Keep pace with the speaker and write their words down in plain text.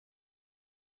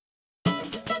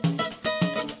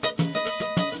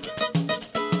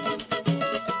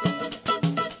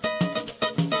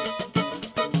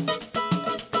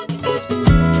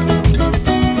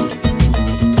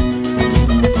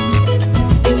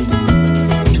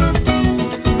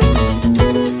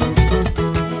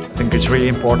really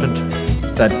important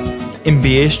that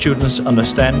MBA students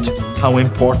understand how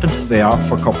important they are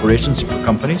for corporations, for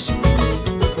companies.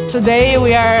 Today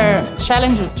we are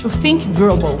challenged to think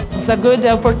global. It's a good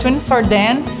opportunity for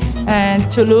them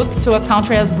to look to a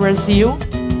country as Brazil.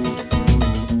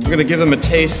 We're going to give them a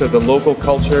taste of the local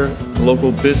culture, the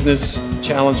local business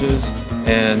challenges,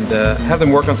 and have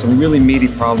them work on some really meaty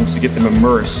problems to get them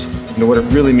immersed into what it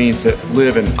really means to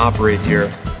live and operate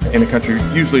here in a country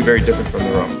usually very different from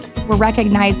their own. We're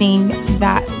recognizing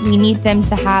that we need them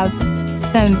to have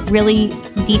some really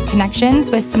deep connections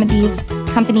with some of these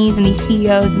companies and these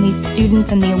CEOs and these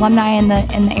students and the alumni in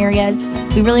the areas.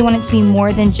 We really want it to be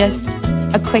more than just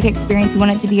a quick experience. We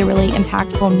want it to be a really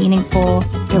impactful, meaningful,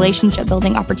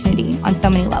 relationship-building opportunity on so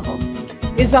many levels.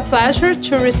 It's a pleasure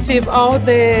to receive all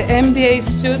the MBA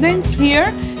students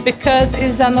here because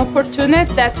it's an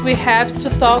opportunity that we have to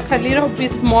talk a little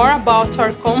bit more about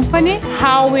our company,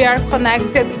 how we are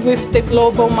connected with the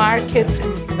global market.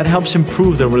 That helps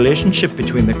improve the relationship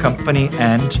between the company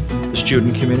and the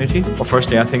student community. Well,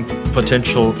 firstly, I think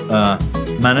potential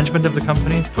management of the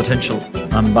company, potential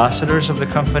ambassadors of the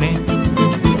company.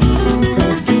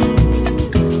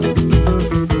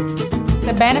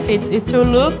 The benefits is to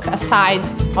look aside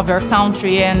of our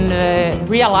country and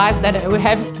realize that we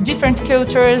have different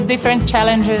cultures, different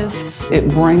challenges. It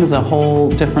brings a whole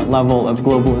different level of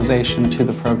globalization to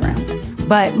the program.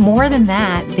 But more than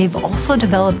that, they've also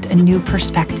developed a new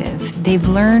perspective. They've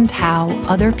learned how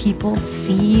other people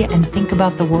see and think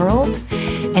about the world,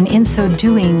 and in so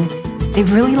doing,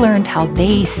 they've really learned how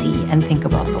they see and think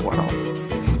about the world.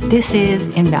 This is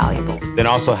invaluable. Then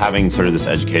also having sort of this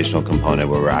educational component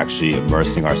where we're actually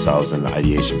immersing ourselves in the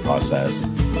ideation process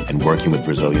and working with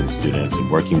Brazilian students and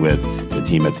working with the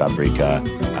team at Fabrica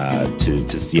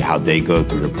to see how they go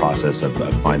through the process of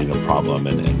finding a problem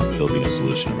and building a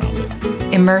solution around it.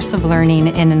 Immersive learning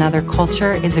in another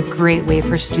culture is a great way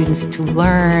for students to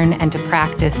learn and to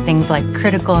practice things like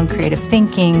critical and creative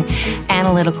thinking,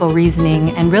 analytical reasoning,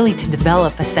 and really to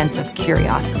develop a sense of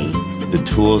curiosity. The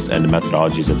tools and the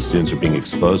methodologies that the students are being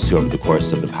exposed to over the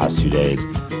course of the past few days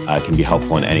can be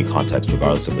helpful in any context,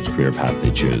 regardless of which career path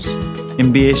they choose.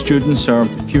 MBA students are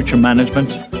future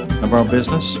management of our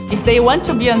business. If they want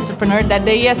to be an entrepreneur, that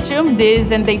they assume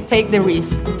this and they take the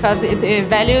risk because it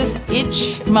values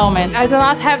each moment. I do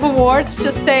not have words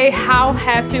to say how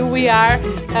happy we are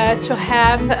to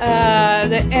have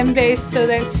the MBA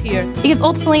students here. Because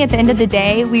ultimately, at the end of the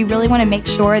day, we really want to make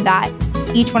sure that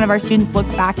each one of our students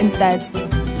looks back and says,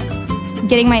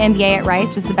 getting my MBA at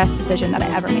Rice was the best decision that I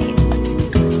ever made.